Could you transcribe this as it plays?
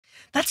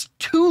That's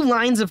 2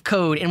 lines of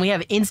code, and we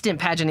have instant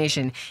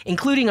pagination,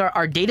 including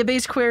our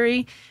database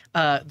query,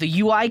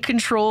 the UI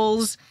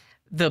controls,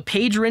 the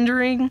page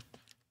rendering.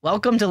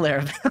 Welcome to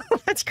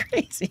Laravel. That's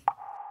crazy.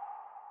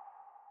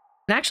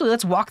 And actually,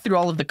 let's walk through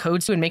all of the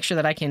code too and make sure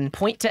that I can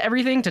point to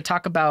everything to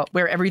talk about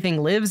where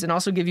everything lives and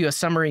also give you a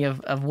summary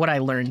of what I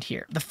learned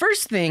here. The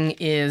first thing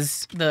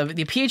is the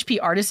PHP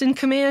artisan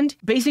command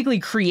basically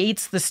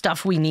creates the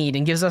stuff we need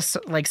and gives us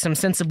like some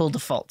sensible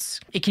defaults.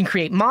 It can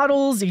create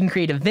models, it can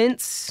create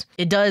events.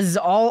 It does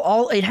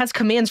it has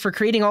commands for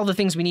creating all the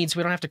things we need so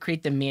we don't have to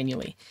create them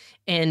manually.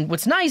 And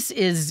what's nice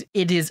is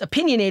it is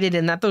opinionated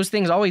in that those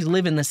things always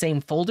live in the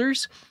same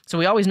folders, so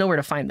we always know where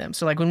to find them.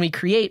 So like when we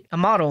create a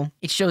model,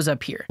 it shows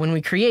up here. When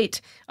we create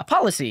a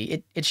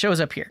policy, it shows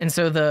up here. And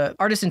so the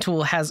artisan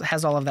tool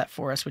has all of that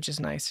for us, which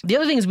is nice. The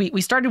other thing is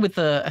we started with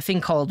a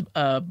thing called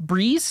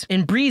Breeze,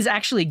 and Breeze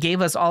actually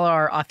gave us all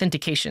our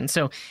authentication.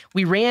 So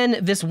we ran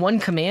this one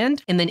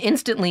command, and then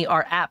instantly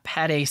our app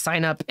had a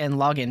sign up and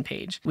login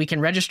page. We can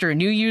register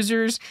new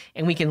users,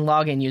 and we can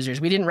log in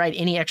users. We didn't write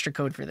any extra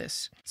code for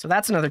this. So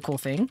that's another cool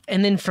thing.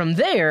 And then from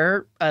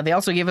there, they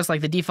also gave us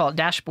like the default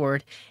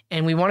dashboard,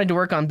 and we wanted to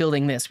work on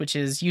building this, which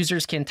is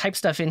users can type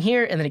stuff in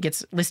here and then it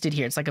gets listed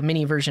here. It's like a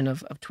mini version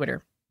of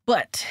Twitter.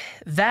 But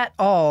that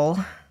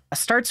all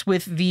starts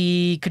with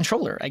the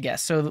controller, I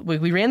guess. So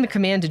we ran the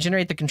command to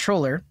generate the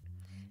controller.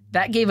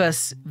 That gave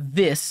us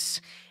this,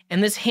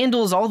 and this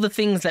handles all the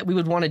things that we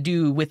would want to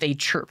do with a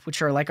chirp,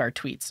 which are like our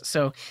tweets.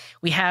 So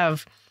we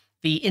have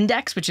the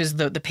index, which is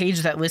the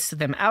page that lists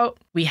them out.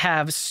 We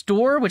have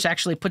store, which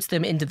actually puts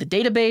them into the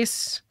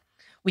database.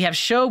 We have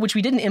show, which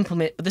we didn't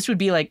implement, but this would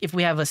be like if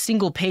we have a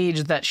single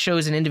page that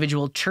shows an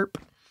individual chirp.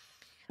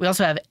 We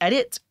also have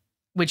edit,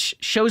 which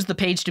shows the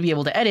page to be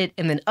able to edit,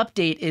 and then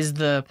update is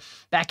the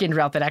backend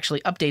route that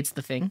actually updates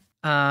the thing.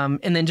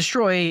 And then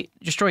destroy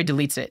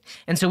deletes it.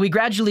 And so we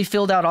gradually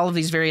filled out all of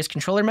these various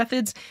controller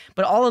methods,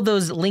 but all of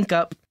those link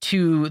up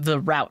to the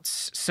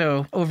routes.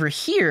 So over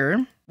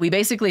here, we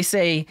basically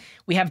say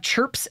we have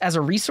chirps as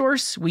a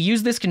resource. We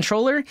use this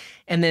controller,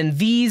 and then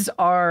these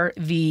are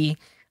the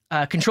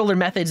controller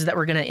methods that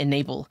we're going to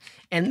enable.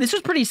 And this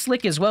was pretty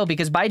slick as well,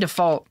 because by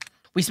default,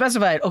 we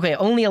specified, okay,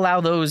 only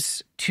allow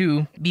those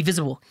to be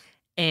visible.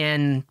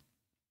 And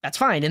that's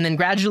fine. And then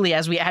gradually,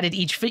 as we added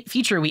each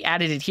feature, we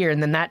added it here,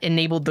 and then that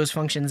enabled those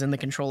functions in the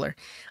controller.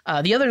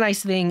 The other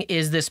nice thing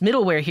is this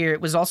middleware here. It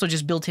was also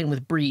just built in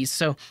with Breeze.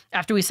 So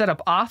after we set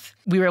up auth,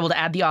 we were able to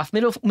add the auth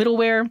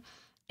middleware.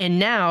 And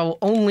now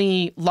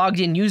only logged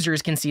in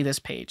users can see this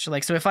page.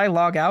 Like, so if I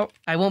log out,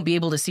 I won't be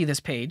able to see this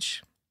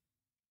page.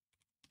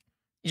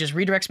 It just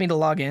redirects me to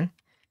log in.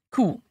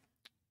 Cool.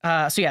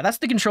 So yeah, that's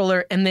the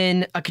controller. And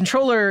then a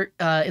controller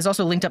is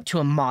also linked up to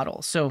a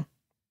model. So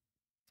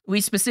we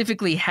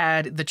specifically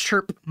had the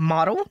chirp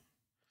model,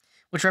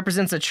 which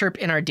represents a chirp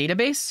in our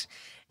database.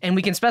 And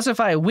we can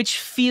specify which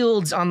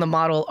fields on the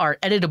model are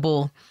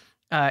editable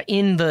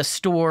in the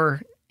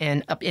store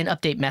and in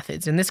update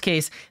methods. In this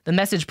case, the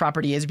message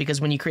property is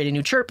because when you create a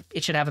new chirp,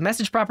 it should have a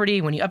message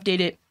property. When you update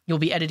it, you'll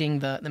be editing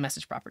the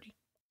message property.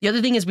 The other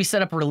thing is we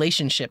set up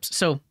relationships.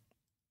 So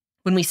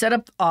when we set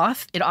up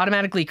auth, it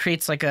automatically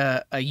creates like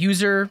a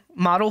user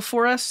model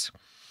for us.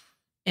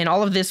 And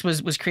all of this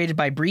was created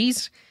by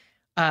Breeze.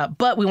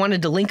 But we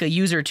wanted to link a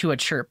user to a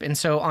chirp. And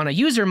so on a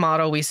user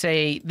model, we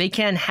say they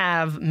can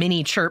have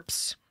many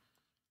chirps.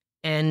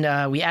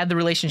 And we add the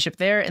relationship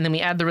there, and then we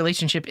add the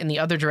relationship in the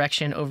other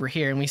direction over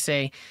here. And we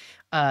say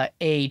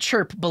a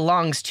chirp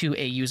belongs to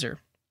a user.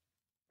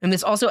 And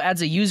this also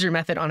adds a user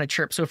method on a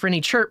chirp. So for any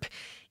chirp,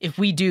 if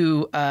we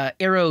do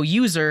arrow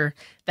user,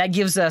 that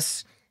gives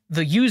us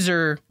the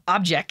user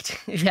object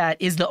that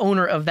is the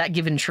owner of that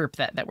given chirp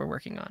that we're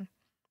working on.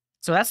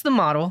 So that's the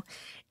model.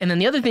 And then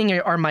the other thing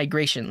are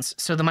migrations.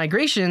 So the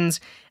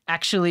migrations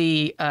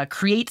actually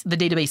create the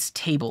database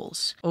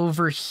tables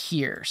over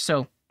here.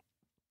 So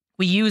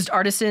we used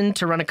Artisan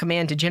to run a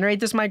command to generate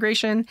this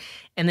migration,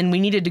 and then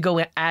we needed to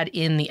go add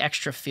in the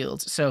extra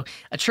fields. So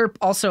a chirp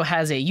also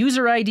has a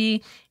user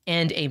ID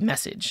and a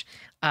message.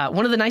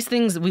 One of the nice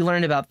things that we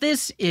learned about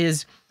this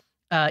is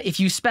if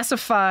you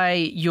specify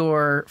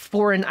your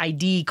foreign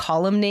ID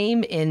column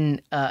name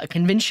in a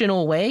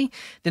conventional way,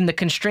 then the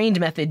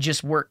constrained method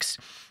just works.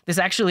 This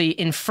actually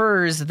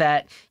infers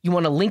that you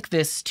want to link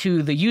this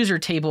to the user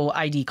table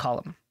ID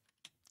column.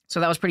 So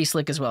that was pretty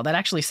slick as well. That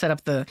actually set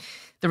up the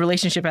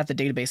relationship at the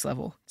database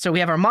level. So we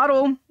have our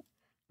model,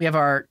 we have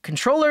our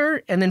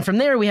controller, and then from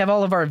there we have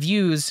all of our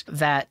views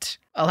that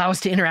allow us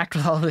to interact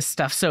with all of this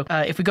stuff. So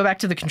if we go back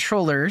to the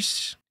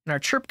controllers, in our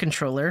chirp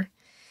controller,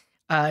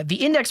 the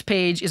index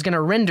page is going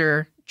to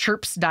render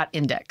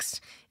chirps.index.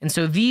 And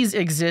so these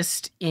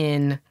exist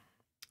in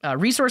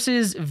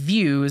resources,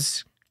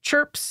 views,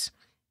 chirps,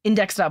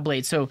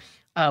 index.blade. So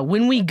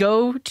when we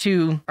go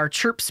to our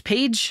chirps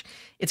page,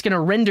 it's going to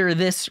render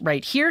this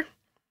right here.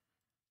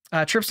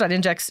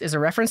 Chirps.index is a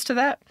reference to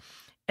that.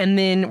 And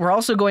then we're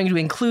also going to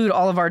include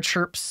all of our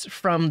chirps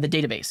from the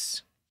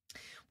database.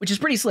 which is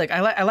pretty slick.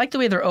 I like the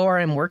way their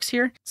ORM works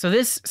here. So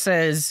this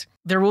says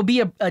there will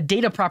be a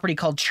data property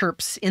called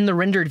chirps in the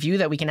rendered view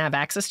that we can have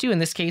access to. In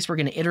this case, we're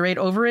going to iterate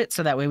over it,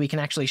 so that way we can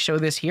actually show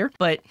this here.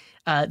 But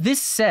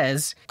this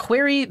says,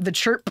 query the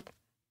chirp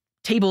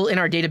table in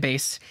our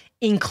database,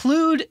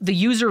 include the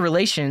user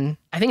relation.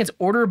 I think it's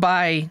order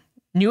by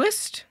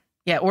newest.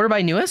 Yeah, order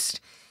by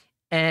newest.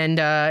 And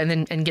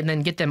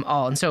then get them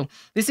all. And so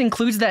this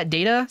includes that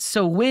data.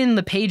 So when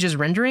the page is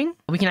rendering,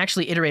 we can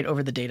actually iterate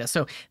over the data.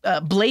 So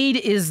Blade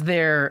is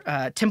their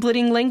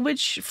templating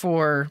language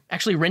for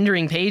actually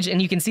rendering page.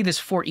 And you can see this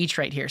for each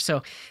right here.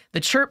 So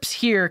the chirps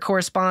here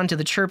correspond to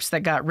the chirps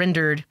that got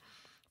rendered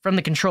from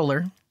the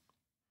controller.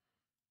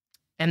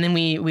 And then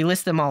we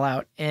list them all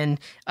out. And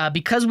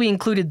because we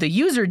included the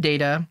user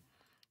data,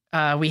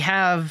 we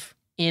have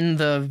in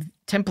the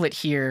template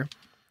here,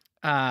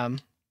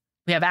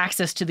 we have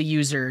access to the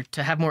user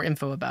to have more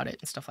info about it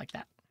and stuff like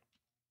that.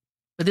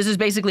 But this is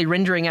basically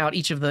rendering out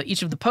each of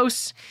the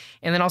posts,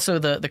 and then also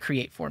the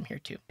create form here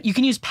too. You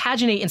can use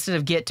paginate instead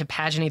of get to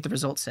paginate the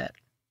result set.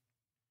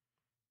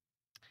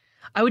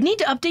 I would need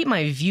to update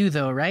my view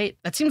though, right?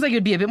 That seems like it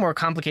would be a bit more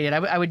complicated.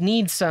 I would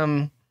need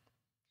some.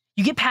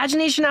 You get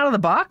pagination out of the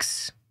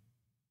box?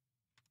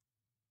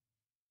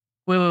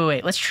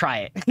 Wait. Let's try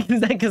it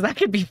because that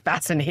could be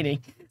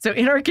fascinating. So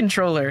in our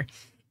controller,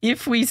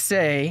 if we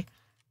say.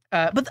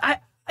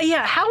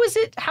 Yeah, how is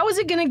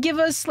it going to give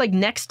us like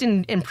next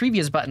and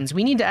previous buttons?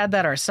 We need to add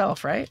that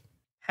ourselves, right?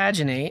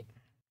 Paginate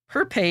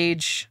per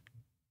page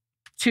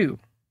 2.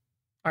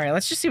 All right,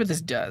 let's just see what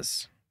this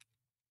does.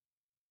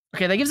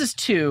 Okay, that gives us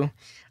 2.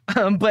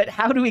 But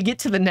how do we get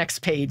to the next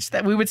page?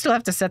 That we would still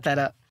have to set that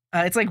up.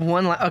 It's like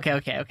one line.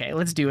 Okay.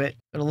 Let's do it.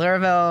 Go to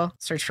Laravel,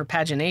 search for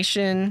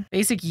pagination,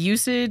 basic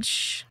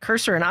usage,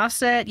 cursor and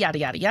offset, yada,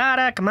 yada,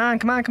 yada. Come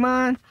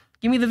on.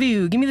 Give me the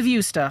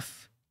view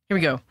stuff. Here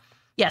we go.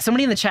 Yeah,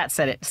 somebody in the chat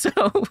said it. So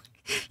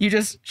you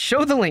just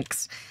show the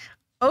links.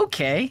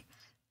 Okay.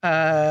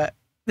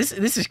 This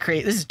is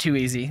great. This is too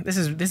easy. This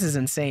is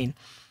insane.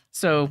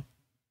 So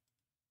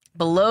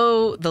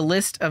below the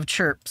list of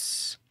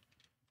chirps.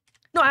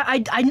 No,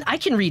 I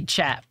can read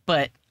chat,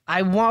 but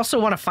I also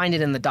want to find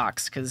it in the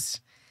docs,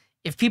 because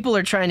if people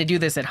are trying to do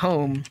this at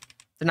home,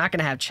 they're not going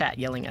to have chat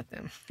yelling at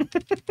them.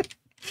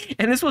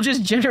 And this will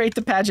just generate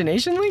the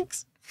pagination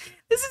links?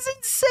 This is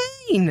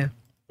insane.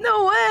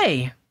 No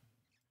way.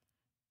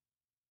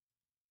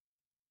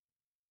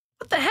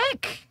 What the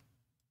heck?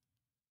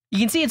 You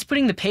can see it's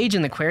putting the page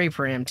in the query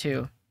param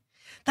too.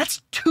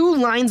 That's 2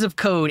 lines of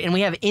code, and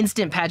we have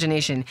instant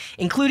pagination,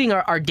 including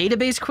our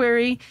database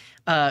query,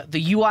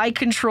 the UI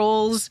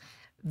controls,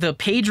 the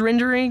page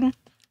rendering.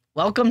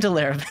 Welcome to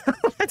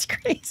Laravel. That's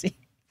crazy.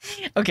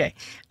 Okay,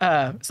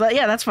 so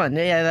yeah, that's fun.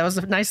 Yeah, that was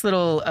a nice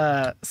little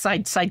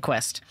side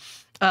quest.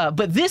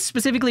 But this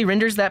specifically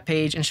renders that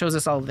page and shows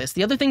us all of this.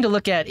 The other thing to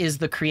look at is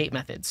the create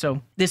method.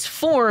 So this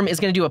form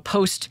is going to do a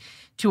post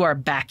to our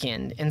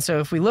backend. And so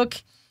if we look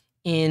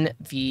in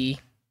the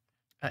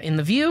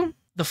view,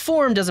 the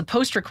form does a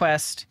post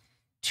request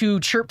to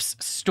chirps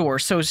store.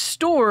 So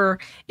store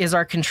is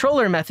our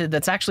controller method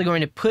that's actually going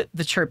to put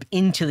the chirp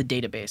into the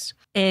database.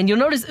 And you'll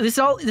notice this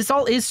all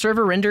is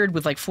server rendered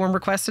with like form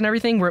requests and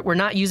everything. We're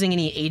not using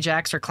any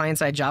Ajax or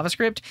client-side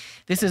JavaScript.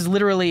 This is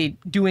literally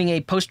doing a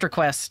post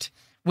request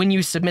when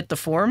you submit the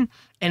form,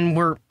 and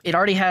it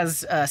already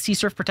has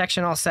CSRF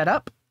protection all set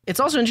up. It's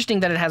also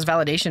interesting that it has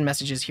validation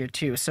messages here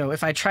too. So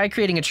if I try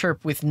creating a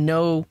chirp with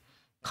no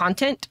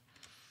content,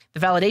 the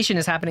validation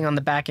is happening on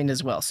the back end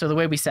as well. So the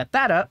way we set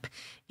that up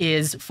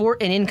is for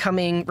an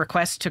incoming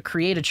request to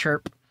create a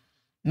chirp,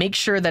 make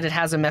sure that it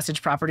has a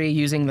message property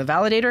using the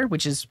validator,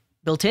 which is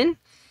built in,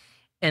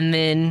 and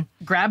then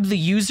grab the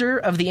user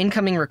of the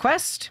incoming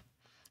request,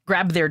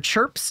 grab their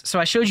chirps. So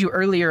I showed you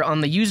earlier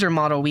on the user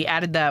model, we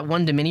added that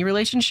one-to-many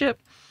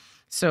relationship.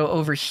 So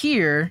over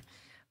here,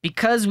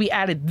 because we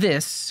added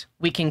this,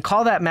 we can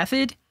call that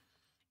method,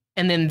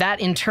 and then that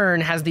in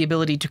turn has the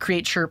ability to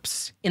create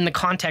chirps in the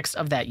context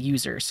of that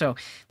user. So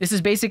this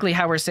is basically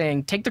how we're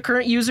saying, take the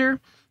current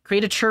user,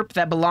 create a chirp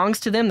that belongs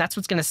to them. That's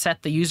what's going to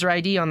set the user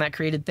ID on that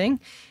created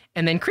thing,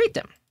 and then create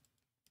them.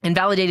 And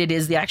validated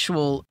is the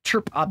actual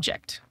chirp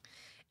object.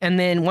 And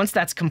then once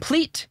that's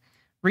complete,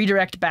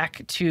 redirect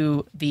back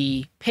to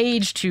the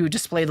page to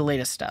display the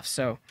latest stuff.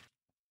 So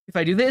if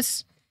I do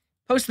this,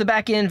 post the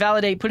backend,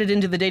 validate, put it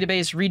into the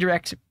database,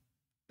 redirect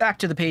back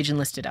to the page and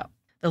list it out.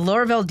 The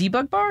Laravel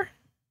debug bar?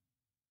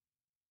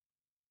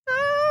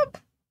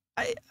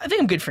 I think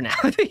I'm good for now.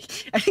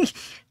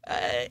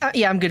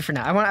 Yeah, I'm good for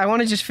now. I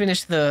want to just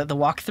finish the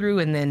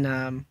walkthrough, and then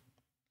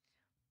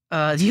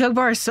debug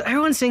bar.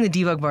 Everyone's saying the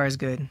debug bar is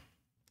good.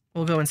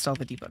 We'll go install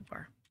the debug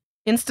bar.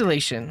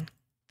 Installation.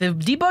 The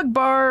debug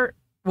bar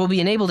will be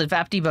enabled if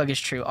app debug is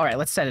true. All right,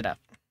 let's set it up.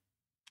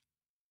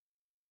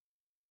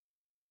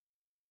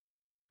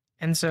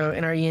 And so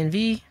in our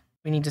env,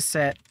 we need to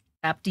set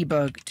app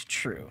debug to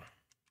true.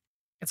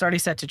 It's already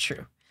set to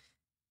true.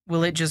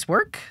 Will it just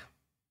work?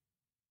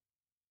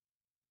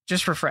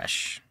 Just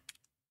refresh.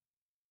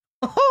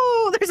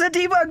 Oh, there's a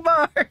debug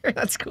bar.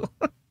 That's cool.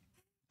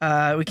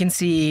 We can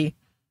see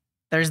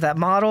There's that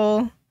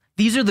model.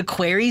 These are the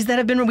queries that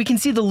have been run. We can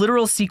see the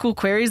literal SQL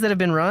queries that have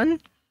been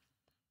run.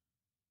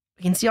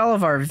 We can see all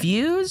of our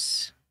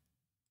views.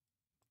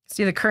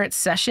 See the current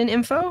session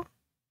info.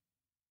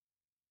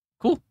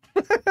 Cool.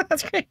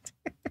 That's great.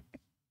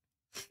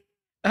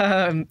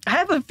 I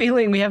have a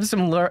feeling we have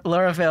some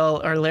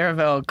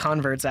Laravel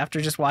converts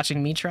after just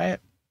watching me try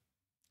it.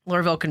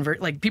 Laravel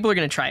convert, like people are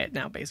going to try it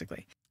now,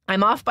 basically.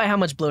 I'm off by how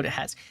much bloat it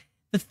has.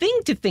 The thing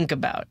to think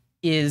about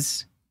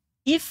is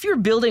if you're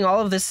building all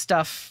of this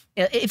stuff,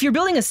 if you're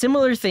building a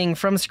similar thing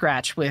from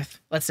scratch with,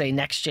 let's say,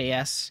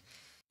 Next.js,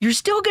 you're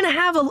still going to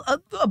have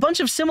a bunch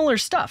of similar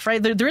stuff,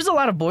 right? There is a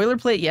lot of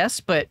boilerplate, yes,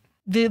 but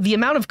the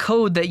amount of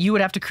code that you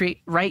would have to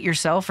write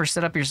yourself or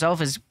set up yourself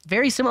is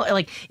very similar.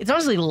 Like, it's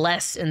honestly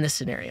less in this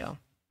scenario.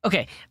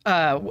 Okay,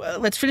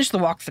 let's finish the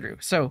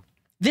walkthrough. So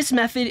this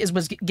method is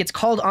what gets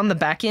called on the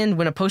back end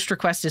when a post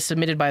request is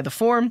submitted by the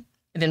form,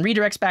 and then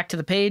redirects back to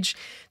the page.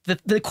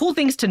 The cool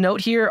things to note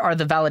here are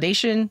the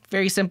validation,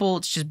 very simple,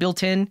 it's just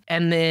built in.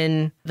 And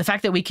then the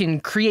fact that we can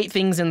create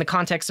things in the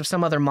context of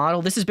some other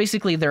model. This is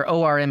basically their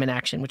ORM in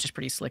action, which is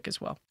pretty slick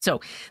as well.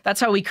 So that's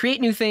how we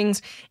create new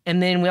things.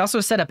 And then we also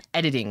set up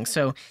editing.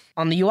 So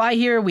on the UI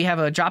here, we have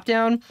a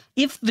dropdown.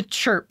 If the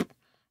chirp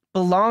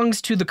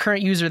belongs to the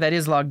current user that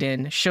is logged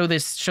in, show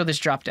this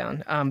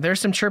dropdown. There are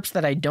some chirps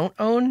that I don't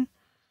own,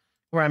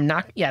 where I'm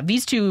not, yeah,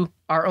 these two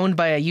are owned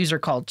by a user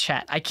called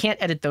Chat. I can't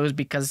edit those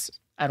because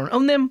I don't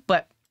own them,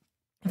 but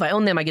if I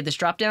own them, I get this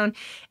drop down.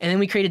 And then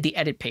we created the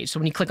edit page. So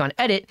when you click on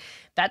edit,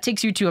 that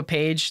takes you to a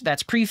page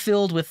that's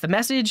pre-filled with the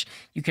message.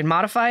 You can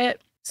modify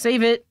it,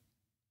 save it,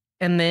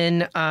 and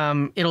then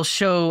it'll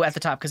show at the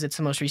top because it's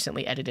the most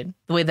recently edited.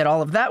 The way that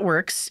all of that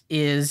works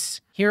is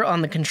here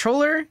on the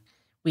controller,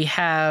 we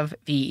have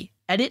the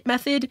edit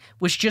method,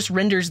 which just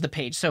renders the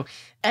page. So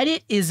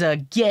edit is a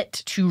get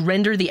to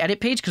render the edit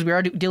page because we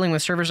are dealing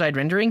with server-side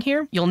rendering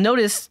here. You'll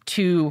notice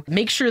to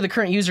make sure the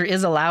current user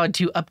is allowed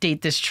to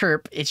update this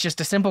chirp, it's just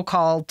a simple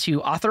call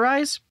to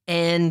authorize.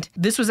 And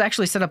this was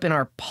actually set up in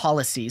our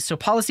policies. So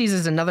policies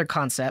is another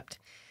concept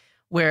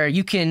where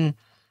you can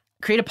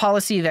create a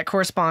policy that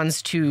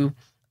corresponds to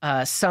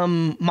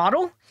some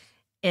model.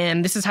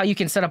 And this is how you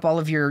can set up all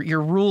of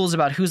your rules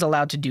about who's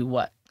allowed to do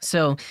what.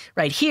 So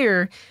right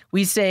here,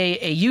 we say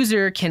a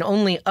user can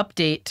only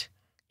update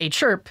a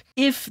chirp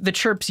if the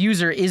chirp's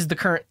user is the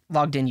current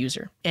logged in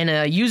user. And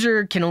a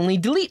user can only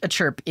delete a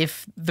chirp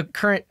if the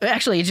current,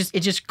 actually it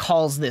just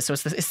calls this. So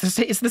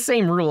it's the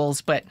same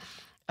rules, but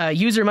a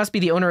user must be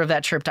the owner of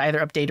that chirp to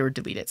either update or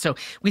delete it. So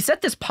we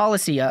set this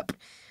policy up.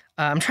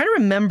 I'm trying to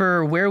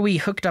remember where we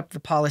hooked up the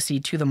policy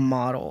to the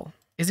model.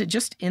 Is it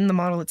just in the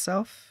model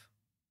itself?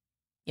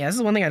 Yeah, this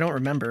is one thing I don't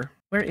remember.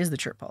 Where is the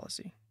chirp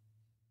policy?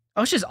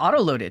 Oh, it's just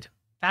auto-loaded.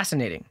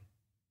 Fascinating.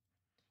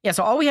 Yeah,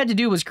 so all we had to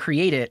do was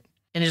create it,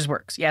 and it just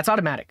works. Yeah, it's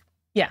automatic.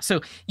 Yeah,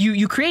 so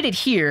you create it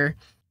here,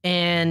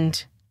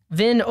 and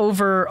then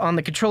over on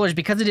the controllers,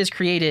 because it is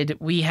created,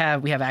 we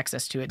have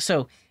access to it.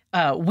 So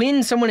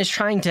when someone is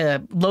trying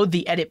to load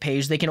the edit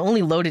page, they can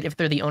only load it if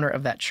they're the owner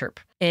of that chirp.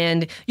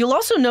 And you'll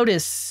also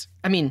notice,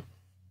 I mean,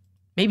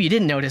 maybe you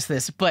didn't notice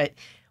this, but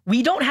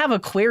we don't have a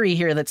query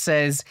here that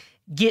says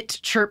get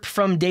chirp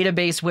from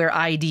database where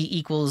ID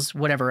equals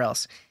whatever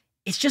else.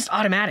 It's just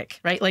automatic,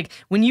 right? Like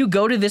when you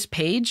go to this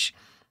page,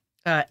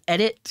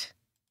 edit/ID,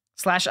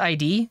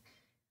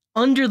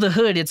 under the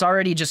hood, it's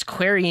already just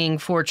querying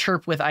for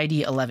chirp with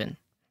ID 11.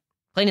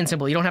 Plain and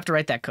simple. You don't have to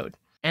write that code.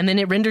 And then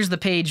it renders the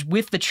page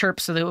with the chirp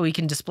so that we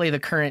can display the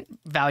current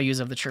values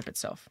of the chirp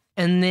itself.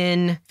 And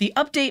then the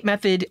update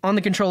method on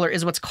the controller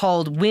is what's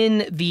called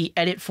when the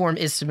edit form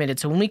is submitted.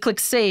 So when we click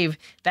save,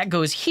 that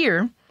goes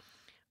here.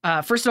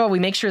 First of all, we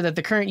make sure that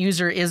the current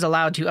user is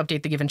allowed to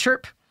update the given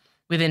chirp.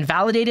 We then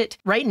validate it.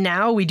 Right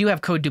now, we do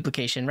have code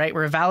duplication, right?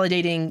 We're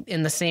validating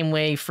in the same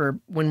way for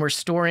when we're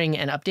storing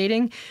and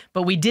updating,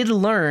 but we did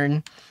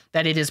learn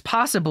that it is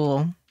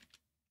possible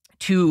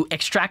to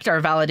extract our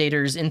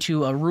validators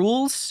into a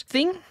rules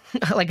thing,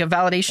 like a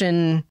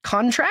validation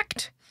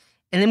contract,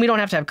 and then we don't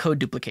have to have code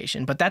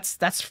duplication. But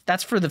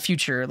that's for the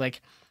future.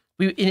 Like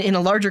in a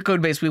larger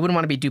code base, we wouldn't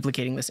want to be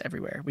duplicating this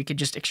everywhere. We could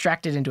just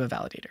extract it into a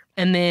validator.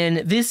 And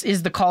then this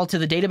is the call to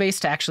the database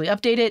to actually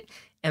update it.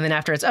 And then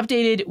after it's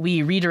updated,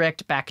 we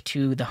redirect back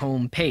to the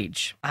home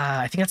page.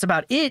 I think that's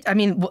about it. I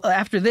mean,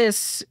 after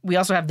this, we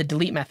also have the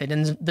delete method.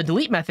 And the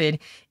delete method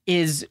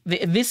is,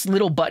 this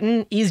little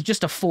button is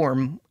just a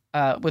form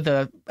with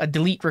a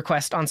delete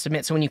request on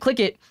submit. So when you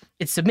click it,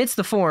 it submits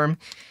the form,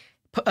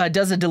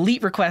 does a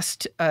delete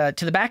request to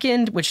the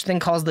backend, which then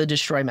calls the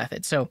destroy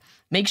method. So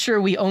make sure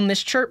we own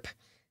this chirp,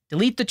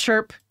 delete the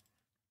chirp,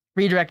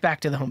 redirect back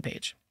to the home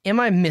page. Am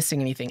I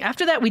missing anything?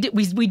 After that, we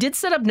did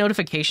set up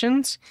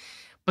notifications.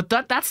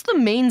 But that's the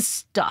main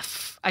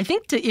stuff. I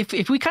think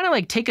if we kind of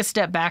like take a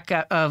step back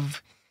I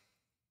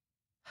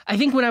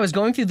think when I was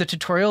going through the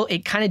tutorial,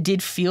 it kind of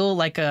did feel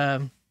like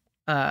it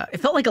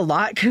felt like a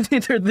lot because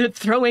they're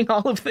throwing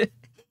all of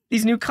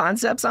these new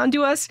concepts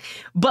onto us.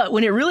 But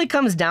when it really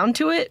comes down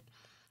to it,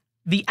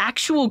 the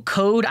actual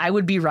code I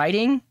would be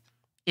writing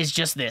is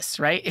just this,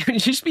 right? It would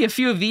just be a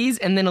few of these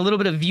and then a little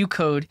bit of view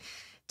code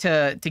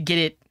to get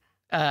it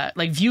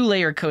like view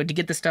layer code to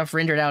get the stuff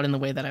rendered out in the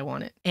way that I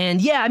want it.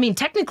 And yeah, I mean,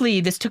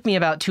 technically this took me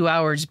about 2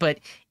 hours, but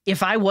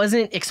if I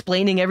wasn't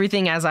explaining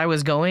everything as I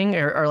was going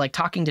or like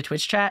talking to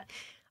Twitch chat,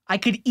 I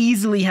could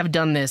easily have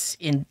done this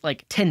in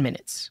like 10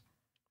 minutes.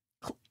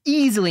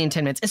 Easily in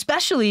 10 minutes,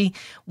 especially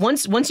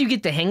once you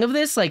get the hang of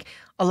this, like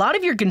a lot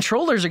of your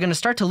controllers are going to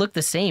start to look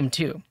the same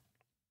too,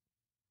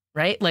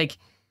 right? Like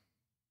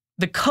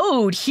the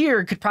code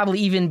here could probably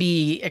even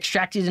be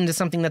extracted into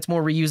something that's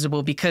more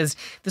reusable because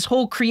this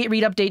whole create,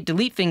 read, update,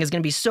 delete thing is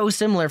going to be so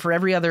similar for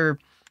every other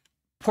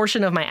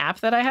portion of my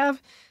app that I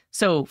have.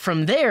 So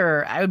from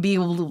there, I would be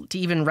able to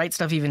even write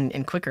stuff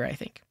even quicker, I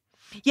think.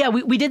 Yeah,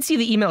 we did see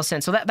the email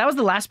sent. So that was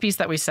the last piece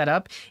that we set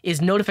up is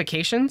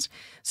notifications.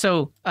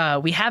 So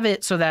we have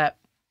it so that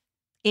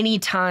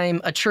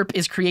anytime a chirp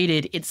is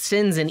created, it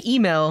sends an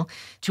email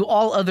to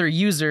all other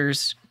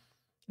users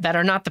that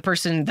are not the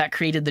person that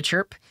created the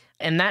chirp.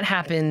 And that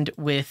happened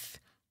with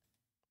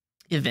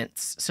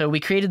events. So we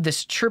created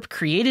this chirp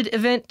created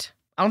event.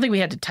 I don't think we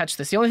had to touch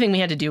this. The only thing we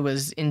had to do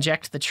was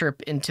inject the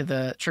chirp into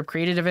the chirp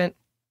created event.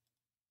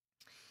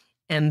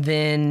 And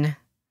then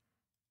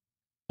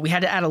we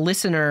had to add a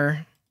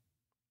listener.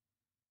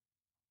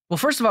 Well,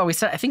 first of all,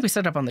 I think we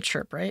set it up on the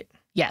chirp, right?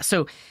 Yeah,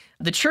 so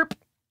the chirp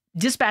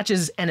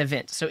dispatches an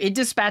event. So it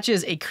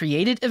dispatches a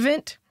created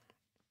event,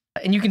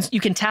 and you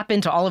can tap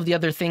into all of the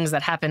other things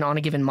that happen on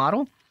a given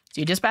model.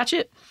 So you dispatch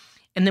it,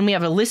 and then we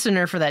have a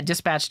listener for that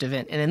dispatched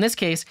event. And in this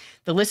case,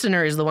 the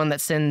listener is the one that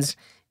sends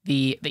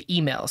the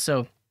email.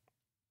 So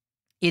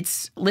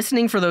it's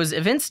listening for those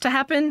events to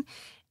happen,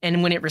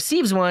 and when it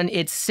receives one,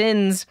 it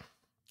sends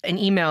an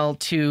email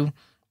to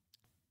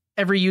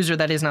every user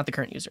that is not the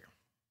current user.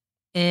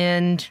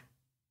 And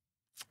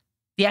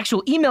the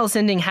actual email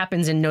sending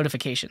happens in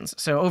notifications.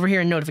 So over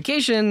here in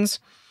notifications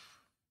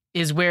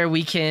is where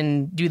we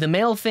can do the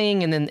mail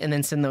thing and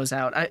then send those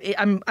out.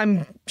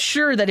 I'm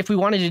sure that if we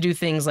wanted to do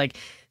things like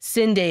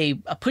send a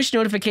push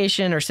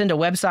notification or send a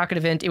WebSocket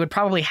event, it would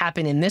probably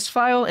happen in this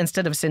file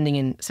instead of sending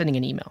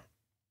an email.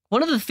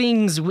 One of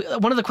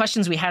the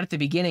questions we had at the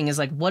beginning is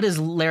like, what does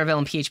Laravel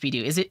and PHP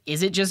do? Is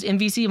it just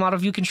MVC, model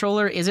view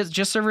controller? Is it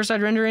just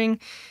server-side rendering?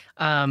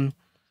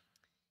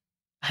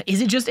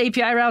 Is it just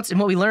API routes? And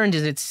what we learned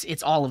is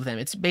it's all of them.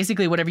 It's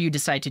basically whatever you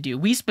decide to do.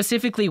 We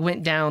specifically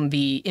went down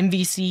the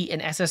MVC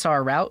and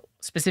SSR route,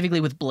 specifically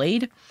with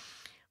Blade,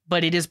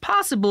 but it is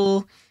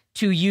possible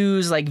to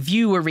use like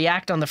Vue or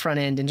React on the front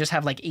end and just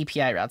have like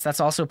API routes. That's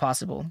also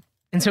possible.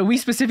 And so we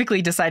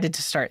specifically decided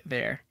to start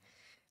there.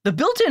 The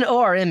built-in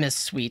ORM is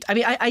sweet. I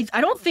mean,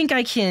 I don't think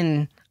I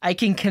can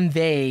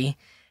convey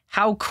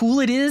how cool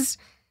it is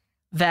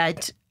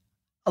that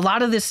a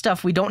lot of this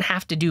stuff we don't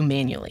have to do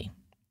manually.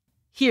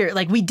 Here,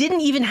 like we didn't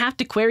even have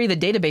to query the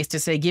database to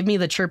say, give me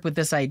the chirp with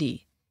this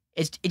ID.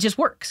 It just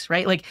works,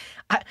 right? Like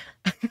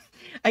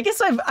I guess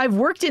I've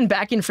worked in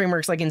backend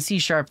frameworks like in C#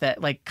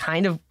 that like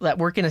kind of that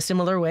work in a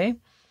similar way.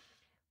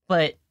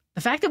 But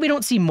the fact that we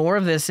don't see more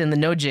of this in the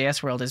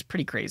Node.js world is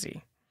pretty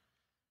crazy.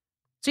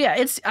 So yeah,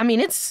 it's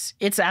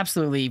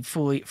absolutely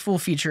full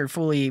featured,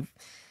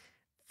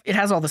 it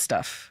has all the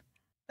stuff.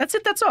 That's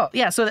it, that's all.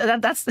 Yeah, so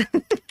that's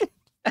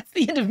that's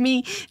the end of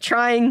me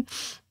trying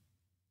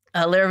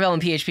Laravel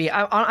and PHP.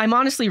 I'm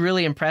honestly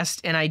really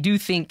impressed, and I do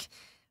think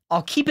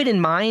I'll keep it in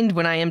mind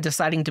when I am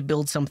deciding to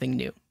build something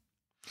new.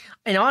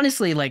 And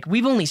honestly, like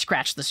we've only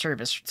scratched the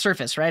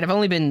surface, right? I've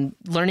only been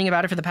learning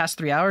about it for the past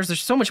 3 hours.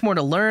 There's so much more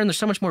to learn. There's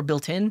so much more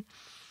built in.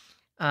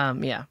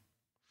 Yeah.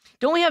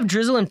 Don't we have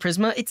Drizzle and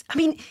Prisma?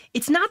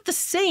 It's not the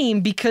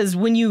same because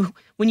when you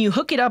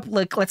hook it up,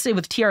 like let's say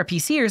with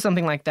TRPC or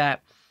something like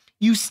that,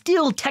 you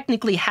still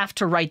technically have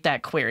to write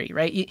that query,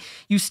 right?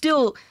 You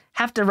still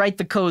have to write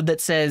the code that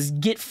says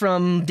get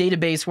from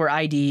database where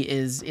ID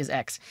is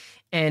X.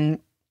 And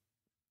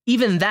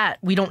even that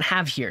we don't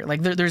have here.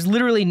 Like there's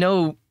literally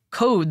no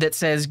code that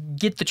says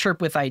get the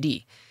chirp with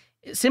ID.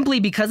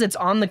 Simply because it's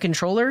on the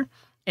controller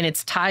and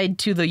it's tied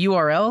to the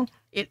URL,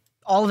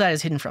 all of that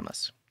is hidden from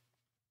us.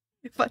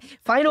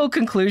 Final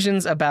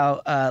conclusions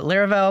about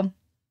Laravel.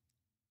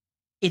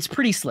 It's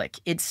pretty slick.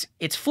 It's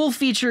full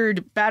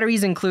featured,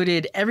 batteries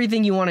included,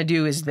 everything you want to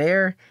do is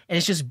there, and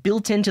it's just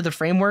built into the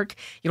framework.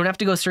 You don't have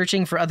to go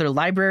searching for other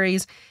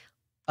libraries.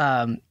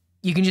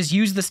 You can just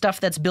use the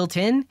stuff that's built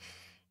in,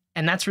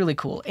 and that's really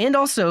cool. And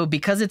also,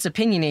 because it's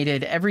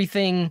opinionated,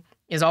 everything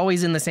is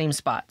always in the same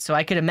spot. So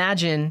I could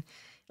imagine,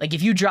 like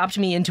if you dropped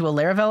me into a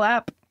Laravel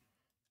app,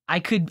 I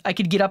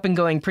could get up and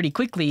going pretty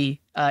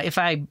quickly if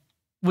I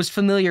was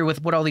familiar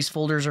with what all these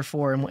folders are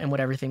for and what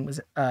everything was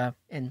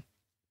and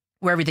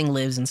where everything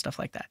lives and stuff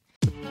like that.